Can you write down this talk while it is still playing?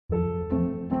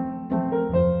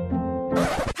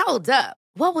Hold up.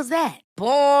 What was that?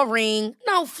 Boring.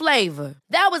 No flavor.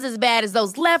 That was as bad as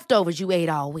those leftovers you ate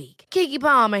all week. Keke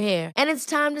Palmer here, and it's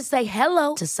time to say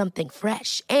hello to something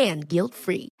fresh and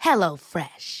guilt-free. Hello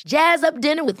Fresh. Jazz up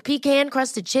dinner with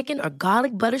pecan-crusted chicken or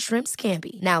garlic butter shrimp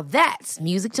scampi. Now that's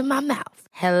music to my mouth.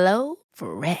 Hello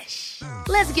Fresh.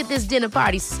 Let's get this dinner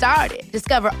party started.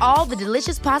 Discover all the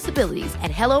delicious possibilities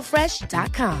at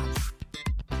hellofresh.com.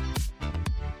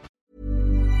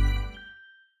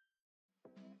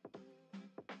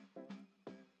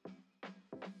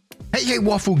 Hey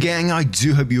Waffle Gang, I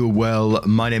do hope you are well.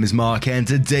 My name is Mark and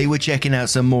today we're checking out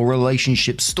some more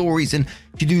relationship stories, and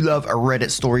if you do love a Reddit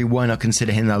story, why not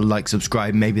consider hitting that like,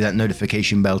 subscribe, maybe that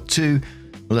notification bell too.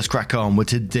 Well, let's crack on with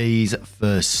today's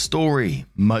first story.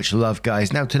 Much love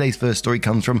guys. Now today's first story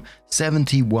comes from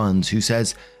 71s who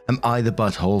says, am I the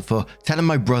butthole for telling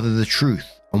my brother the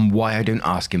truth on why I don't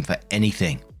ask him for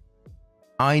anything?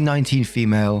 I, 19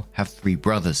 female, have 3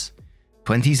 brothers,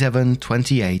 27,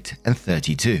 28 and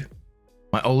 32.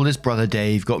 My oldest brother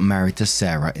Dave got married to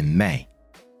Sarah in May.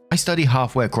 I study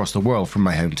halfway across the world from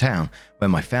my hometown, where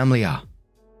my family are.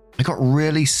 I got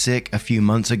really sick a few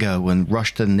months ago and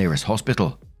rushed to the nearest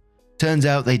hospital. Turns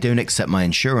out they don't accept my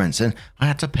insurance and I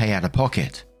had to pay out of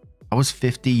pocket. I was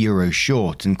 €50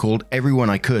 short and called everyone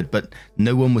I could, but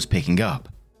no one was picking up.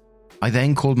 I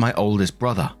then called my oldest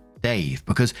brother, Dave,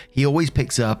 because he always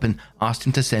picks up, and asked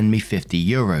him to send me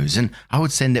 €50 and I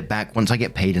would send it back once I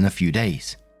get paid in a few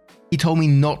days. He told me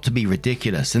not to be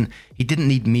ridiculous and he didn't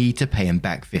need me to pay him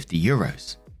back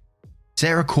 €50.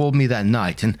 Sarah called me that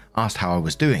night and asked how I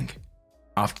was doing.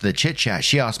 After the chit chat,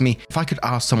 she asked me if I could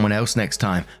ask someone else next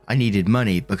time I needed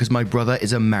money because my brother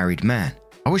is a married man.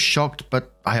 I was shocked,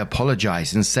 but I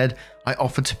apologized and said I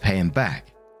offered to pay him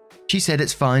back. She said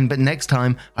it's fine, but next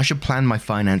time I should plan my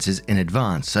finances in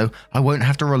advance so I won't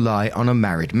have to rely on a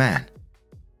married man.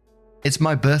 It's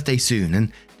my birthday soon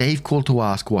and Dave called to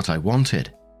ask what I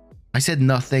wanted. I said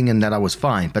nothing and that I was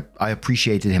fine, but I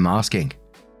appreciated him asking.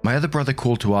 My other brother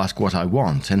called to ask what I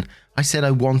want, and I said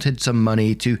I wanted some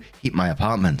money to heat my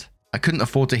apartment. I couldn't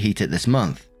afford to heat it this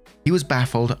month. He was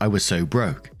baffled I was so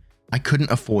broke. I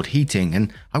couldn't afford heating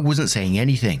and I wasn't saying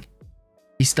anything.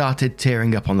 He started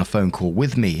tearing up on the phone call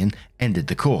with me and ended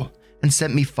the call and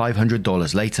sent me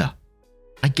 $500 later.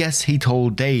 I guess he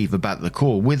told Dave about the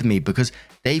call with me because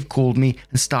Dave called me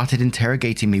and started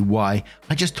interrogating me why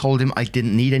I just told him I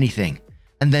didn't need anything,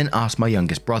 and then asked my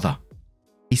youngest brother.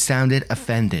 He sounded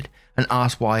offended and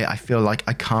asked why I feel like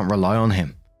I can't rely on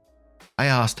him. I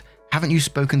asked, haven't you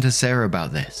spoken to Sarah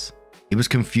about this? He was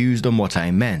confused on what I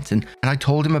meant, and I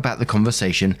told him about the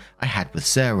conversation I had with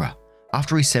Sarah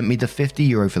after he sent me the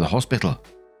 €50 for the hospital.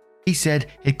 He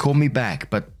said he'd call me back,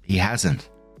 but he hasn't.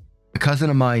 A cousin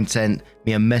of mine sent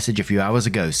me a message a few hours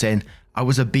ago saying I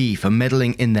was a B for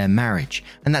meddling in their marriage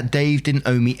and that Dave didn't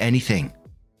owe me anything.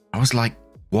 I was like,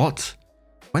 what?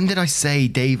 When did I say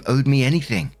Dave owed me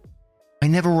anything? I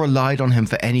never relied on him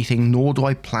for anything, nor do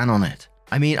I plan on it.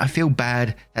 I mean, I feel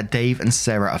bad that Dave and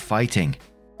Sarah are fighting.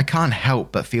 I can't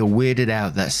help but feel weirded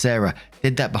out that Sarah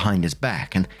did that behind his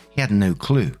back and he had no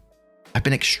clue. I've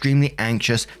been extremely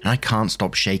anxious and I can't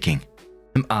stop shaking.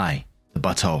 Am I the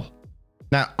butthole?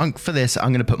 Now, for this,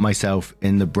 I'm going to put myself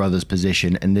in the brother's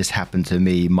position, and this happened to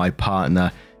me. My partner,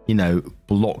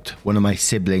 blocked one of my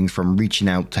siblings from reaching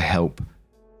out to help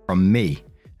from me,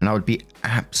 and I would be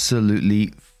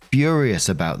absolutely furious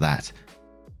about that.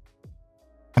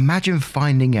 Imagine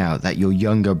finding out that your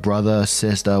younger brother,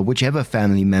 sister, whichever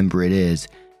family member it is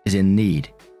in need,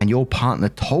 and your partner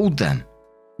told them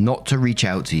not to reach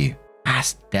out to you.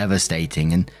 That's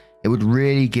devastating, and it would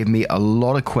really give me a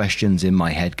lot of questions in my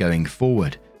head going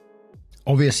forward.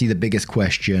 Obviously, the biggest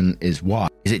question is why?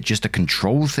 Is it just a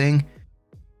control thing?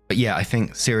 But yeah, I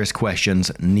think serious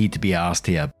questions need to be asked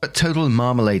here. But Total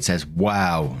Marmalade says,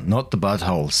 wow, not the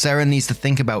butthole. Sarah needs to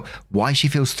think about why she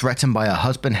feels threatened by her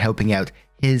husband helping out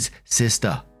his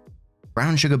sister.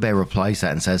 Brown Sugar Bear replies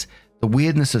that and says, the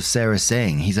weirdness of Sarah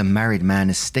saying he's a married man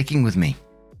is sticking with me.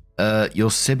 Your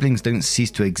siblings don't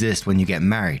cease to exist when you get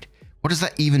married. What does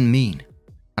that even mean?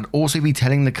 I'd also be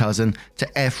telling the cousin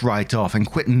to F right off and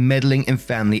quit meddling in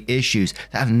family issues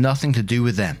that have nothing to do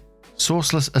with them.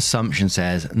 Sourceless Assumption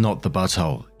says, not the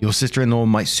butthole. Your sister-in-law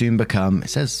might soon become,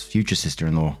 it says future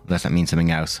sister-in-law, unless that means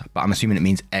something else, but I'm assuming it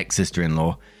means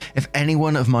ex-sister-in-law. If any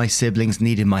one of my siblings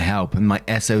needed my help and my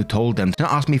SO told them to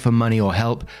not ask me for money or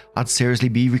help, I'd seriously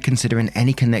be reconsidering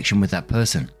any connection with that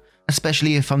person,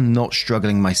 especially if I'm not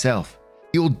struggling myself.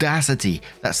 The audacity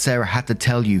that Sarah had to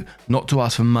tell you not to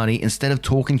ask for money instead of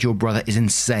talking to your brother is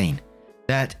insane.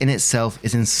 That in itself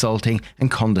is insulting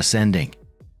and condescending.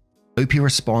 OP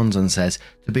responds and says,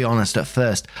 "To be honest, at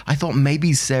first, I thought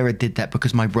maybe Sarah did that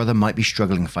because my brother might be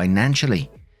struggling financially.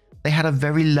 They had a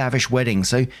very lavish wedding,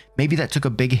 so maybe that took a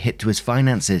big hit to his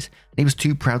finances, and he was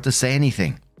too proud to say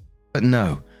anything. But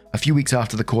no, a few weeks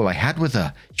after the call I had with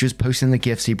her, she was posting the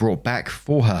gifts he brought back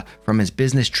for her from his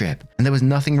business trip, and there was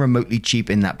nothing remotely cheap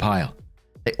in that pile.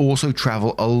 They also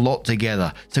travel a lot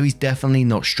together, so he's definitely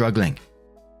not struggling.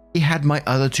 He had my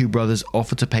other two brothers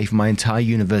offer to pay for my entire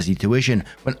university tuition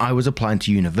when I was applying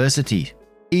to university.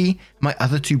 My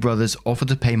other two brothers offered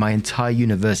to pay my entire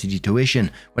university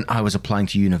tuition when I was applying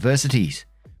to universities.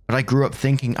 But I grew up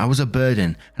thinking I was a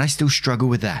burden, and I still struggle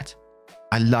with that.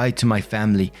 I lied to my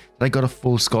family that I got a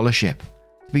full scholarship.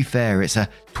 To be fair, it's a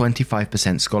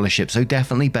 25% scholarship, so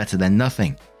definitely better than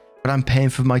nothing. But I'm paying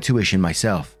for my tuition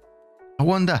myself. I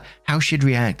wonder how she'd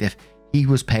react if he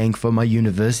was paying for my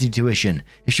university tuition,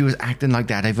 if she was acting like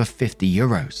that over 50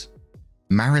 euros.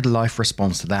 Married Life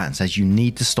responds to that and says you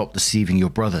need to stop deceiving your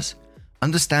brothers.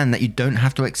 Understand that you don't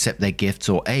have to accept their gifts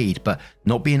or aid, but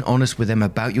not being honest with them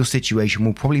about your situation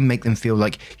will probably make them feel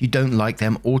like you don't like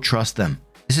them or trust them.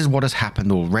 This is what has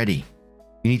happened already.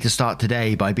 You need to start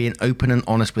today by being open and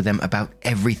honest with them about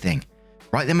everything.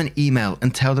 Write them an email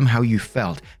and tell them how you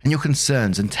felt and your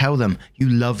concerns and tell them you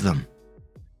love them.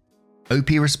 OP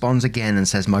responds again and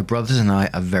says my brothers and I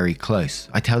are very close.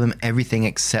 I tell them everything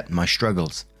except my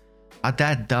struggles. Our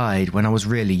dad died when I was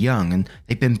really young and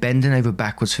they've been bending over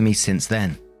backwards for me since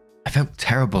then. I felt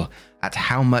terrible at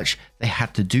how much they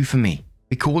had to do for me.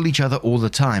 We call each other all the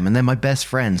time and they're my best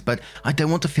friends, but I don't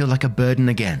want to feel like a burden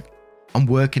again. I'm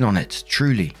working on it,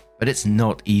 truly, but it's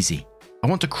not easy. I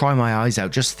want to cry my eyes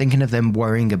out just thinking of them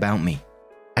worrying about me.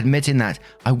 Admitting that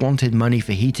I wanted money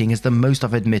for heating is the most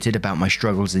I've admitted about my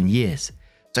struggles in years.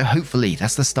 So hopefully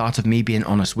that's the start of me being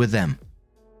honest with them.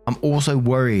 I'm also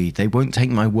worried they won't take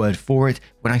my word for it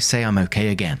when I say I'm okay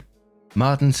again.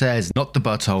 Martin says, not the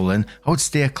butthole, and I would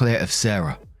steer clear of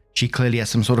Sarah. She clearly has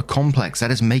some sort of complex that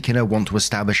is making her want to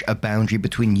establish a boundary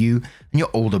between you and your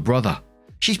older brother.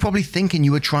 She's probably thinking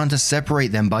you were trying to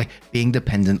separate them by being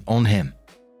dependent on him.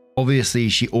 Obviously,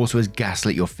 she also has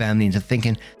gaslit your family into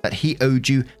thinking that he owed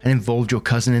you and involved your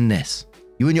cousin in this.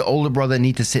 You and your older brother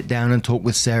need to sit down and talk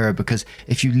with Sarah because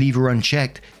if you leave her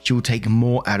unchecked, she will take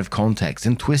more out of context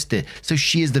and twist it so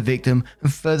she is the victim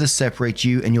and further separate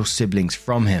you and your siblings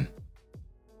from him.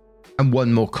 And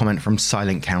one more comment from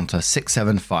Silent Counter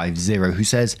 6750 who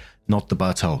says, not the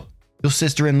butthole. Your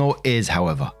sister-in-law is,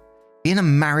 however. Being a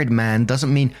married man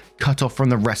doesn't mean cut off from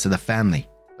the rest of the family,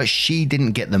 but she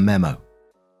didn't get the memo.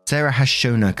 Sarah has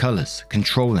shown her colors,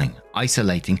 controlling,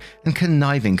 isolating, and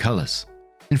conniving colors.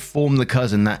 Inform the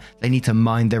cousin that they need to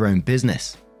mind their own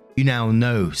business. You now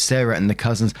know Sarah and the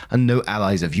cousins are no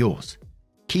allies of yours.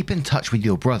 Keep in touch with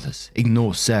your brothers,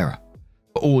 ignore Sarah.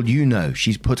 For all you know,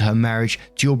 she's put her marriage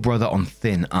to your brother on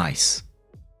thin ice.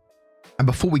 And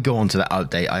before we go on to that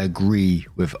update, I agree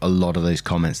with a lot of those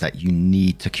comments that you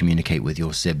need to communicate with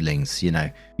your siblings. You know,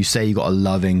 you say you got a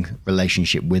loving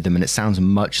relationship with them, and it sounds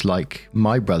much like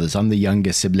my brothers. I'm the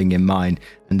youngest sibling in mine,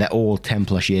 and they're all 10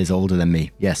 plus years older than me.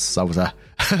 Yes, I was a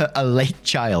late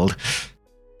child.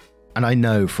 And I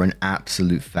know for an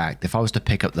absolute fact, if I was to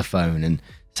pick up the phone and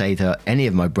say to any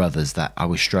of my brothers that I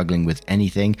was struggling with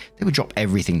anything, they would drop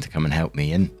everything to come and help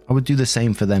me, and I would do the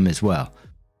same for them as well.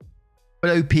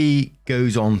 But OP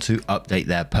goes on to update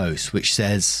their post, which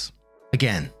says,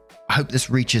 again, I hope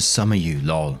this reaches some of you,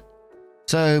 lol.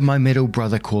 So my middle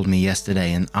brother called me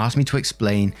yesterday and asked me to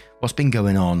explain what's been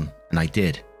going on, and I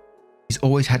did. He's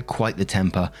always had quite the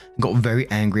temper and got very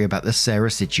angry about the Sarah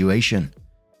situation.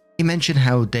 He mentioned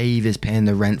how Dave is paying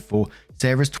the rent for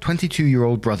Sarah's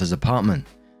 22-year-old brother's apartment.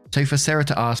 So for Sarah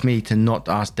to ask me to not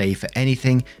ask Dave for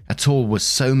anything at all was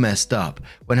so messed up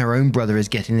when her own brother is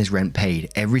getting his rent paid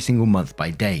every single month by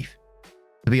Dave.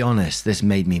 To be honest, this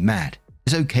made me mad.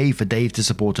 It's okay for Dave to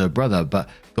support her brother, but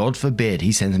God forbid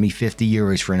he sends me 50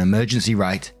 euros for an emergency,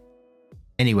 right?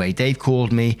 Anyway, Dave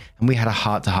called me and we had a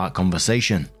heart-to-heart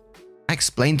conversation. I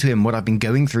explained to him what I've been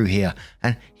going through here,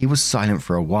 and he was silent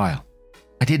for a while.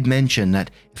 I did mention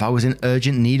that if I was in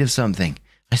urgent need of something,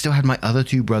 I still had my other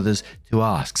two brothers to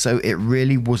ask, so it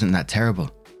really wasn't that terrible.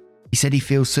 He said he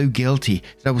feels so guilty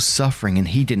that I was suffering and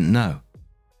he didn't know.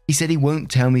 He said he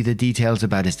won't tell me the details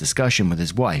about his discussion with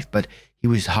his wife, but he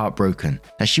was heartbroken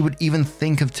that she would even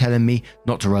think of telling me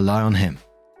not to rely on him.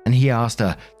 And he asked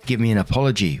her to give me an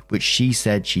apology, which she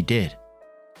said she did.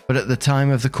 But at the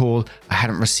time of the call, I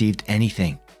hadn't received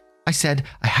anything. I said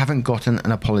I haven't gotten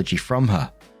an apology from her,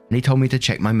 and he told me to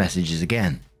check my messages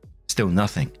again. Still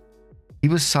nothing. He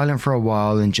was silent for a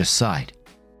while and just sighed.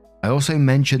 I also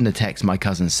mentioned the text my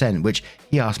cousin sent, which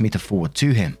he asked me to forward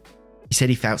to him. He said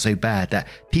he felt so bad that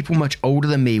people much older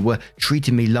than me were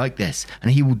treating me like this, and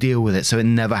he will deal with it so it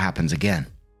never happens again.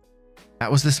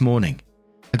 That was this morning.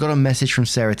 I got a message from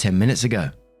Sarah 10 minutes ago.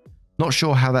 Not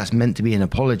sure how that's meant to be an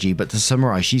apology, but to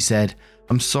summarize, she said,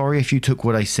 "I'm sorry if you took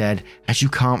what I said, as you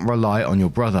can't rely on your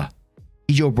brother.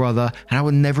 He's your brother, and I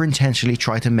would never intentionally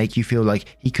try to make you feel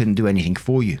like he couldn't do anything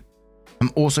for you.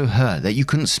 I'm also hurt that you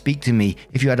couldn't speak to me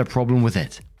if you had a problem with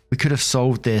it. We could have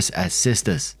solved this as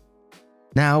sisters."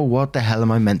 Now, what the hell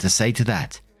am I meant to say to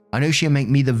that? I know she'll make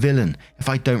me the villain if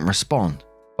I don't respond,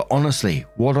 but honestly,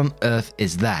 what on earth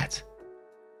is that?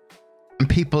 And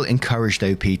people encouraged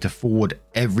OP to forward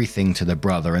everything to the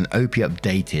brother, and OP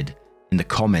updated in the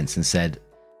comments and said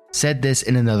this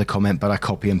in another comment, but I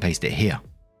copy and paste it here.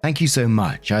 "Thank you so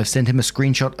much. I've sent him a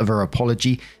screenshot of her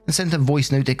apology and sent a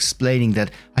voice note explaining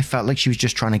that I felt like she was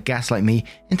just trying to gaslight me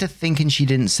into thinking she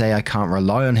didn't say I can't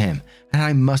rely on him, and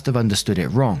I must have understood it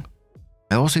wrong.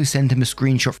 I also sent him a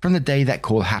screenshot from the day that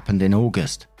call happened in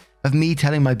August, of me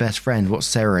telling my best friend what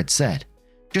Sarah had said,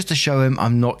 just to show him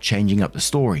I'm not changing up the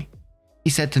story. He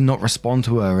said to not respond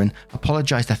to her and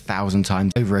apologized 1,000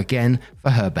 times over again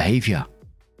for her behavior.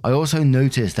 I also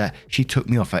noticed that she took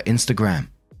me off her Instagram.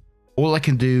 All I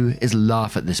can do is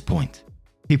laugh at this point."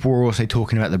 People were also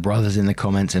talking about the brothers in the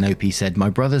comments, and OP said, "My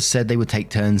brothers said they would take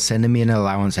turns sending me an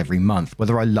allowance every month,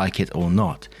 whether I like it or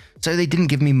not, so they didn't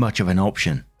give me much of an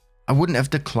option. I wouldn't have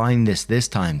declined this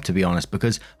time, to be honest,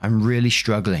 because I'm really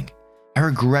struggling. I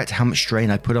regret how much strain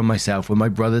I put on myself when my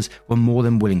brothers were more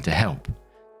than willing to help.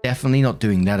 Definitely not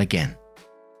doing that again."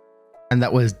 And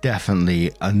that was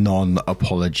definitely a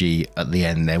non-apology at the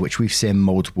end there, which we've seen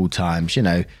multiple times. You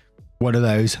know, one of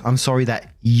those, I'm sorry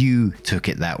that you took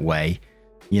it that way.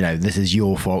 You know, this is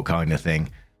your fault kind of thing.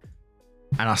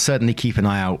 And I'll certainly keep an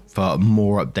eye out for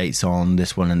more updates on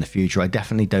this one in the future. I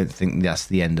definitely don't think that's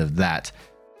the end of that,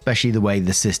 especially the way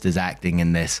the sister's acting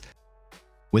in this.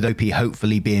 With OP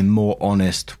hopefully being more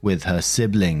honest with her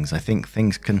siblings, I think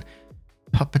things can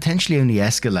potentially only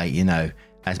escalate, you know,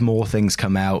 as more things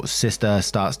come out, sister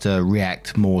starts to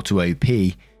react more to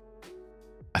OP.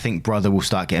 I think brother will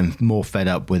start getting more fed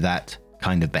up with that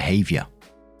kind of behavior.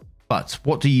 But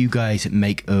what do you guys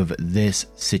make of this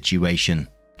situation?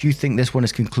 Do you think this one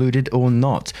is concluded or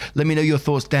not? Let me know your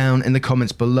thoughts down in the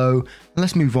comments below. And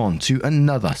let's move on to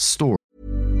another story.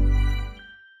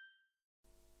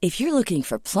 If you're looking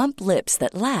for plump lips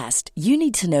that last, you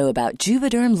need to know about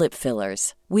Juvederm lip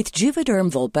fillers. With Juvederm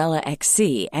Volbella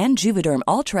XC and Juvederm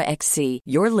Ultra XC,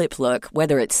 your lip look,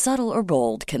 whether it's subtle or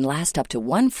bold, can last up to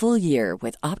 1 full year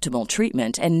with optimal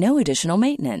treatment and no additional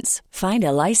maintenance. Find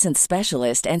a licensed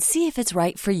specialist and see if it's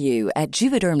right for you at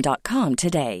Juvederm.com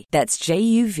today. That's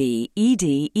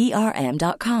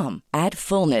JUVEDERM.com. Add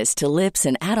fullness to lips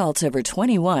in adults over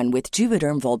 21 with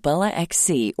Juvederm Volbella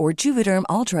XC or Juvederm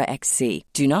Ultra XC.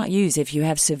 Do not use if you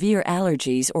have severe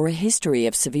allergies or a history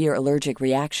of severe allergic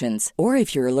reactions, or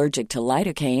if you're allergic to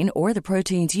lidocaine or the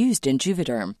proteins used in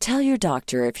Juvederm. Tell your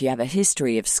doctor if you have a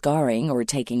history of scarring or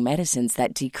taking medicines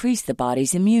that decrease the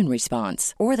body's immune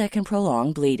response or that can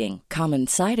prolong bleeding. Common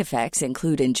side effects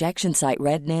include injection site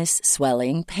redness,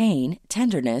 swelling, pain,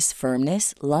 tenderness,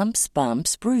 firmness, lumps,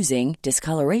 bumps, bruising,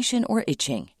 discoloration, or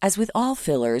itching. As with all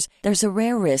fillers, there's a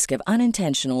rare risk of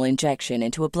unintentional injection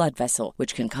into a blood vessel,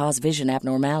 which can cause vision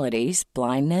abnormalities,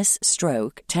 blindness,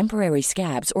 stroke, temporary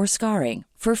scabs, or scarring.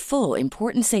 For full,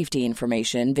 important safety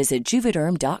information, visit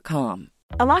Juvederm.com.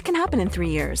 A lot can happen in 3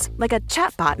 years, like a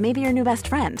chatbot may be your new best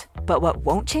friend. But what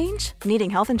won't change? Needing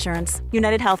health insurance.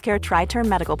 United Healthcare Tri-Term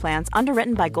Medical Plans,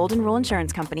 underwritten by Golden Rule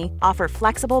Insurance Company, offer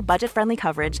flexible, budget-friendly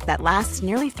coverage that lasts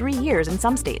nearly 3 years in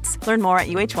some states. Learn more at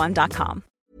UH1.com.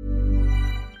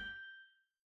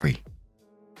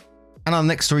 And our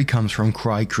next story comes from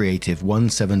Cry Creative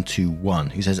 1721,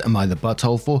 who says, "Am I the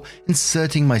butthole for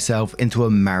inserting myself into a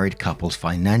married couple's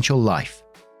financial life?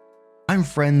 I'm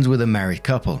friends with a married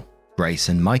couple, Grace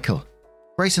and Michael.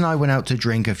 Grace and I went out to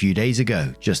drink a few days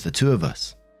ago, just the two of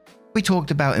us. We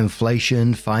talked about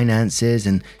inflation, finances,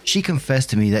 and she confessed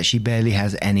to me that she barely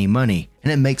has any money,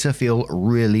 and it makes her feel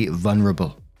really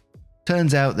vulnerable.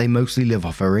 Turns out they mostly live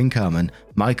off her income, and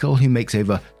Michael, who makes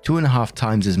over 2.5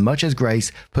 times as much as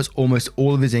Grace, puts almost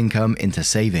all of his income into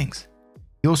savings.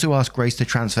 He also asked Grace to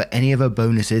transfer any of her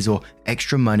bonuses or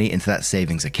extra money into that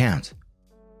savings account.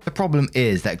 The problem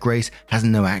is that Grace has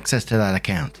no access to that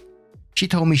account. She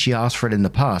told me she asked for it in the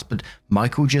past, but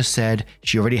Michael just said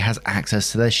she already has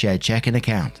access to their shared checking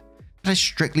account. That is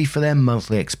strictly for their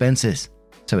monthly expenses,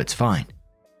 so it's fine.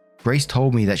 Grace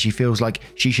told me that she feels like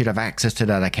she should have access to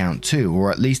that account too,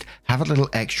 or at least have a little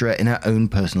extra in her own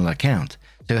personal account,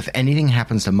 so if anything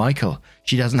happens to Michael,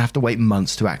 she doesn't have to wait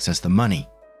months to access the money.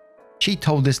 She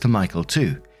told this to Michael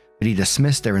too, but he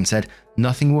dismissed her and said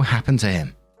nothing will happen to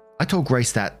him. I told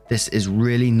Grace that this is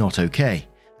really not okay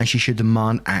and she should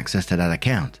demand access to that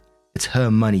account. It's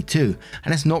her money too,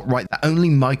 and it's not right that only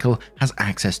Michael has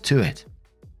access to it.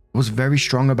 I was very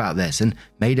strong about this and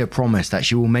made her promise that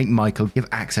she will make Michael give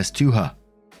access to her.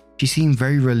 She seemed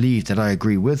very relieved that I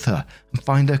agree with her and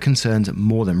find her concerns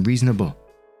more than reasonable.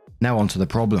 Now on to the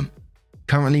problem.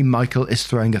 Currently, Michael is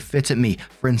throwing a fit at me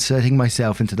for inserting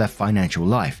myself into their financial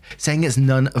life, saying it's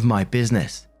none of my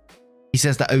business. He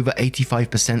says that over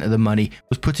 85% of the money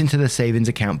was put into the savings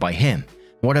account by him.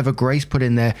 Whatever Grace put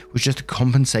in there was just to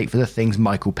compensate for the things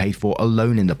Michael paid for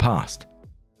alone in the past.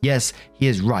 Yes, he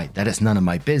is right that it's none of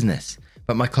my business,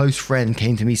 but my close friend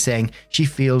came to me saying she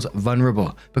feels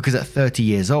vulnerable because at 30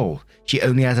 years old, she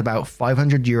only has about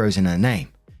 500 euros in her name,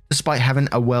 despite having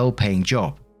a well-paying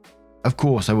job. Of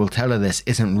course, I will tell her this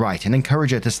isn't right and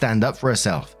encourage her to stand up for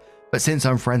herself, but since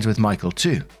I'm friends with Michael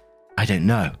too, I don't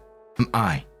know. Am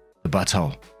I the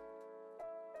butthole?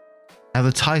 Now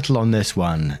the title on this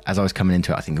one, as I was coming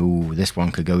into it, I think, ooh, this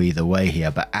one could go either way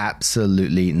here, but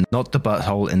absolutely not the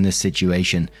butthole in this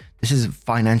situation. This is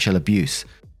financial abuse.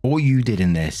 All you did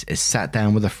in this is sat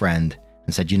down with a friend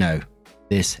and said, you know,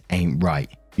 this ain't right.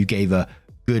 You gave her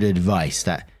good advice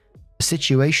that the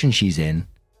situation she's in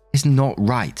is not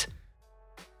right.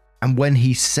 And when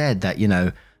he said that,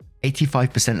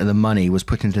 85% of the money was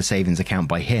put into the savings account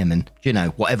by him and,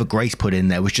 whatever Grace put in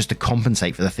there was just to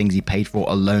compensate for the things he paid for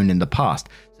alone in the past.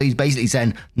 So he's basically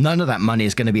saying none of that money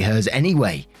is going to be hers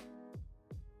anyway.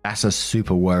 That's a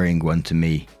super worrying one to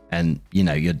me. And,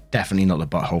 you're definitely not the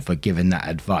butthole for giving that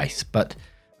advice. But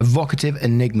Evocative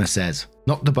Enigma says,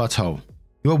 not the butthole.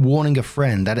 You are warning a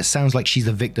friend that it sounds like she's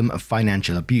a victim of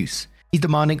financial abuse. He's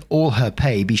demanding all her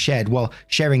pay be shared while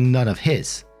sharing none of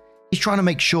his. He's trying to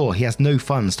make sure he has no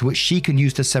funds to which she can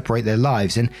use to separate their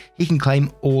lives and he can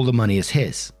claim all the money as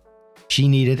his. She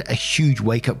needed a huge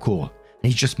wake-up call and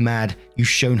he's just mad you've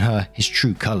shown her his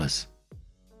true colors.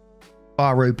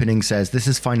 Bar Opening says this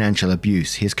is financial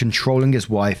abuse. He is controlling his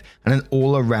wife and an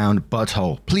all-around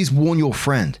butthole. Please warn your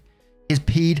friend. He is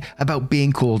peed about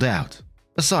being called out.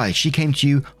 Besides, she came to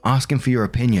you asking for your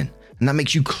opinion and that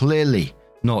makes you clearly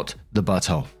not the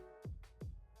butthole.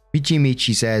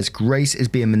 Michi says Grace is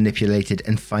being manipulated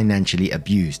and financially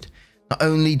abused. Not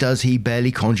only does he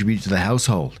barely contribute to the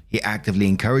household, he actively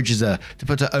encourages her to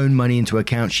put her own money into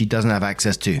accounts she doesn't have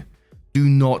access to. Do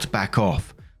not back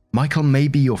off. Michael may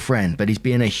be your friend, but he's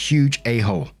being a huge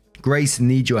a-hole. Grace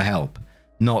needs your help,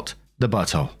 not the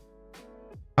butthole.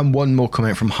 And one more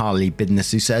comment from Harley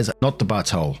Bidness who says, not the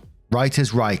butthole. Right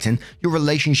is right and your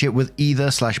relationship with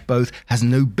either/both has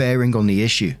no bearing on the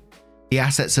issue. The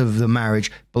assets of the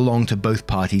marriage belong to both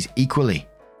parties equally.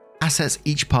 Assets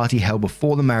each party held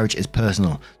before the marriage is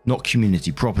personal, not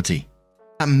community property.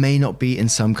 That may not be in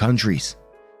some countries.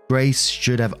 Grace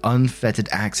should have unfettered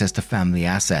access to family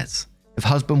assets. If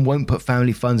husband won't put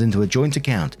family funds into a joint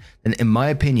account, then in my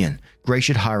opinion, Grace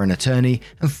should hire an attorney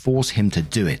and force him to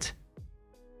do it.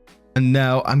 And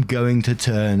now I'm going to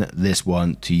turn this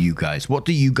one to you guys. What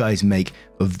do you guys make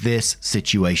of this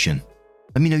situation?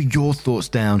 Let me know your thoughts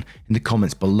down in the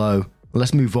comments below.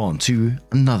 Let's move on to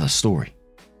another story.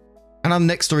 And our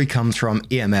next story comes from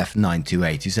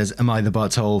EMF928 who says, am I the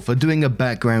butthole for doing a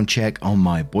background check on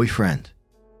my boyfriend?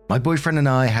 My boyfriend and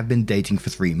I have been dating for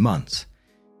 3 months.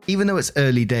 Even though it's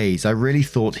early days, I really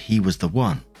thought he was the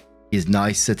one. He is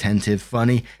nice, attentive,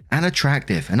 funny, and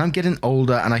attractive, and I'm getting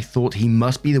older and I thought he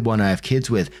must be the one I have kids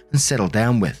with and settle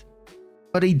down with.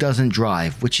 But he doesn't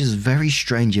drive, which is very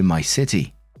strange in my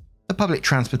city. The public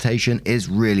transportation is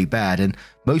really bad and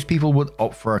most people would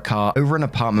opt for a car over an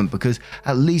apartment because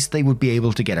at least they would be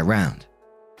able to get around.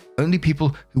 Only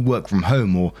people who work from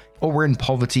home or were in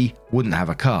poverty wouldn't have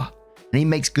a car. And he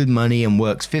makes good money and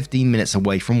works 15 minutes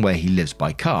away from where he lives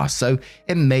by car, so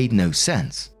it made no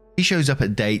sense. He shows up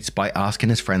at dates by asking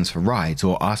his friends for rides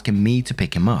or asking me to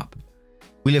pick him up.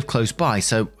 We live close by,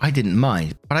 so I didn't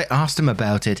mind, but I asked him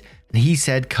about it and he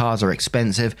said cars are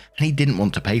expensive and he didn't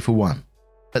want to pay for one.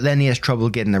 But then he has trouble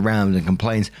getting around and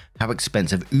complains how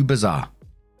expensive Ubers are.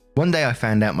 One day I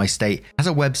found out my state has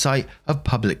a website of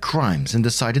public crimes and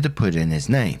decided to put in his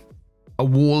name. A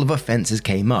wall of offences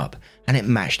came up and it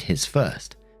matched his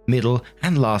first, middle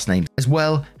and last names as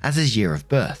well as his year of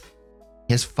birth.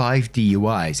 He has 5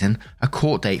 DUIs and a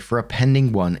court date for a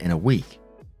pending one in a week.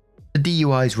 The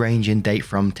DUIs range in date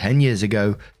from 10 years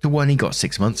ago to one he got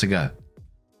 6 months ago.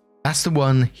 That's the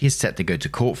one he is set to go to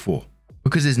court for.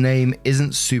 Because his name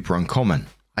isn't super uncommon,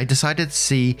 I decided to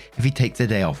see if he takes the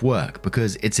day off work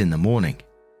because it's in the morning.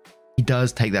 He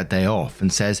does take that day off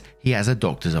and says he has a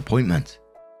doctor's appointment.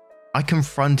 I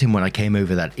confronted him when I came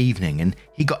over that evening and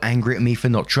he got angry at me for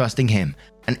not trusting him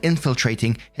and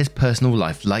infiltrating his personal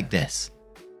life like this.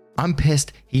 I'm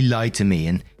pissed he lied to me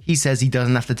and he says he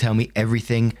doesn't have to tell me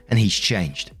everything and he's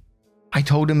changed. I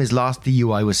told him his last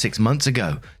DUI was 6 months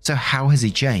ago, so how has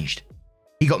he changed?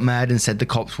 He got mad and said the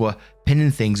cops were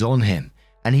pinning things on him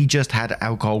and he just had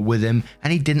alcohol with him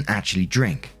and he didn't actually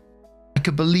drink. I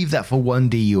could believe that for one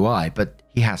DUI, but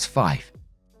he has 5.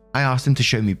 I asked him to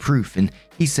show me proof and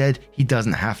he said he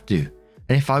doesn't have to,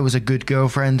 and if I was a good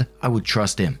girlfriend, I would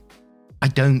trust him. I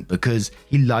don't because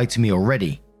he lied to me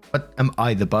already, but am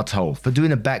I the butthole for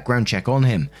doing a background check on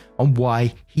him on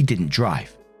why he didn't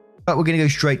drive? But we're going to go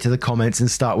straight to the comments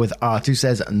and start with Art, who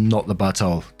says, not the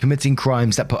butthole. Committing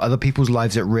crimes that put other people's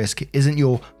lives at risk isn't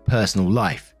your personal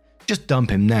life. Just dump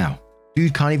him now.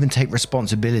 Dude can't even take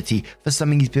responsibility for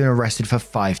something he's been arrested for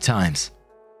 5 times.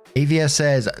 Avia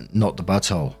says, not the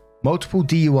butthole. Multiple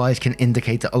DUIs can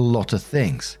indicate a lot of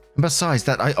things. And besides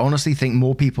that, I honestly think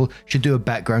more people should do a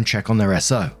background check on their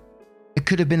SO. It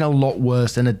could have been a lot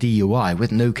worse than a DUI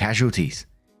with no casualties.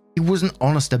 He wasn't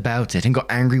honest about it and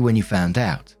got angry when you found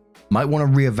out. Might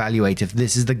want to reevaluate if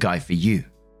this is the guy for you.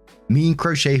 Mean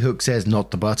Crochet Hook says,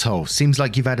 not the butthole. Seems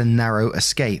like you've had a narrow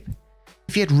escape.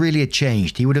 If he had really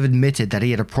changed, he would have admitted that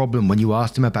he had a problem when you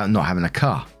asked him about not having a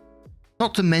car.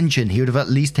 Not to mention, he would have at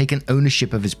least taken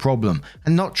ownership of his problem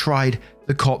and not tried,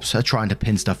 the cops are trying to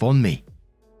pin stuff on me.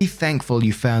 Be thankful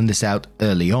you found this out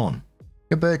early on.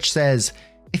 Birch says,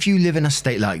 if you live in a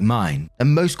state like mine,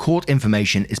 then most court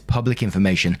information is public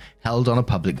information held on a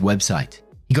public website.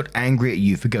 He got angry at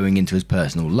you for going into his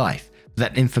personal life.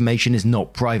 That information is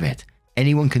not private.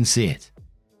 Anyone can see it.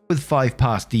 With 5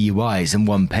 past DUIs and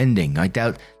 1 pending, I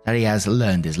doubt that he has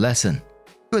learned his lesson.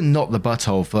 You are not the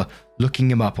butthole for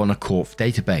looking him up on a court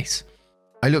database.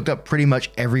 I looked up pretty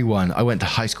much everyone I went to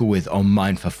high school with on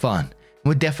mine for fun, and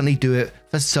would definitely do it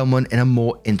for someone in a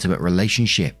more intimate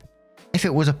relationship. If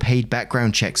it was a paid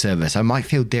background check service, I might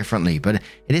feel differently, but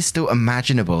it is still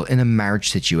imaginable in a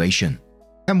marriage situation.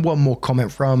 And one more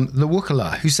comment from the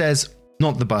Wookala, who says,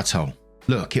 not the butthole.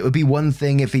 Look, it would be one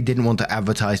thing if he didn't want to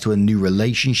advertise to a new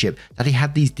relationship that he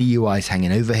had these DUIs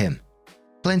hanging over him.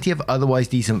 Plenty of otherwise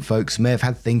decent folks may have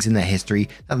had things in their history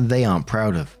that they aren't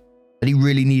proud of. But he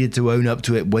really needed to own up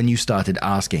to it when you started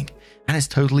asking. And it's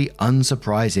totally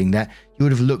unsurprising that you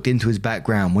would have looked into his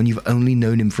background when you've only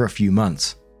known him for a few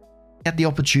months. He had the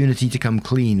opportunity to come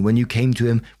clean when you came to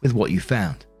him with what you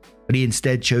found, but he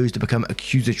instead chose to become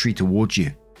accusatory towards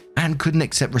you and couldn't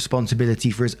accept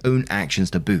responsibility for his own actions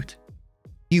to boot.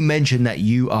 You mentioned that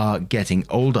you are getting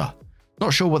older.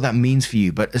 Not sure what that means for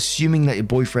you, but assuming that your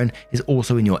boyfriend is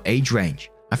also in your age range,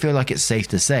 I feel like it's safe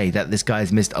to say that this guy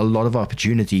has missed a lot of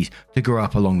opportunities to grow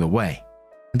up along the way.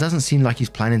 It doesn't seem like he's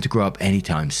planning to grow up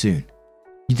anytime soon.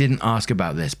 You didn't ask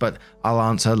about this, but I'll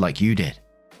answer like you did.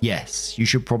 Yes, you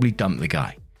should probably dump the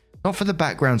guy. Not for the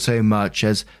background so much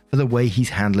as for the way he's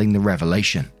handling the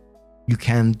revelation. You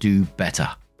can do better.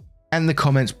 And the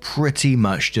comments pretty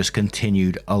much just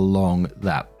continued along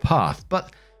that path.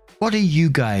 But what do you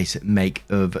guys make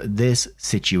of this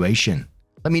situation?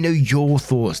 Let me know your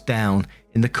thoughts down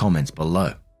in the comments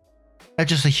below. And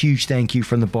just a huge thank you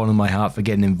from the bottom of my heart for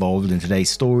getting involved in today's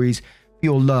stories, for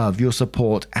your love, your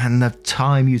support, and the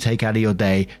time you take out of your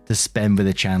day to spend with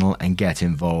the channel and get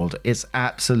involved. It's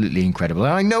absolutely incredible.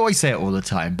 And I know I say it all the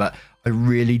time, but I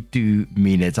really do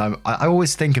mean it. I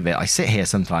always think of it. I sit here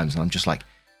sometimes and I'm just like,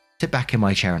 sit back in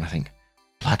my chair and I think,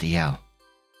 bloody hell.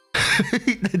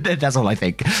 That's all I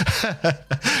think.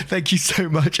 Thank you so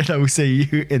much, and I will see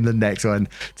you in the next one.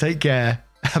 Take care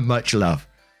and much love.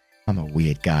 I'm a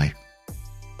weird guy.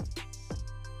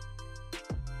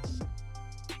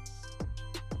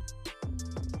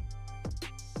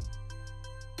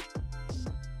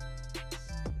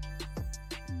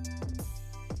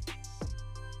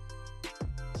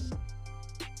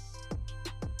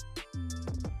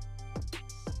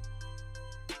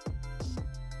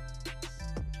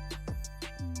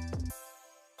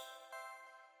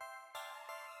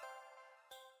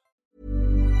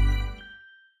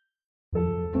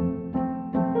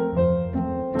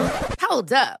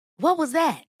 Hold up. What was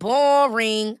that?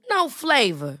 Boring. No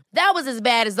flavor. That was as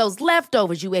bad as those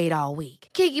leftovers you ate all week.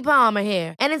 Keke Palmer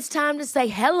here, and it's time to say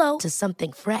hello to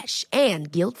something fresh and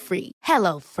guilt-free.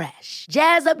 Hello Fresh.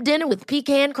 Jazz up dinner with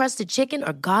pecan-crusted chicken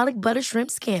or garlic butter shrimp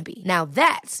scampi. Now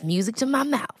that's music to my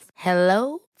mouth.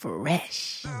 Hello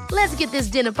Fresh. Let's get this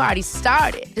dinner party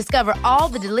started. Discover all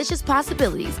the delicious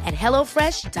possibilities at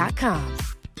HelloFresh.com.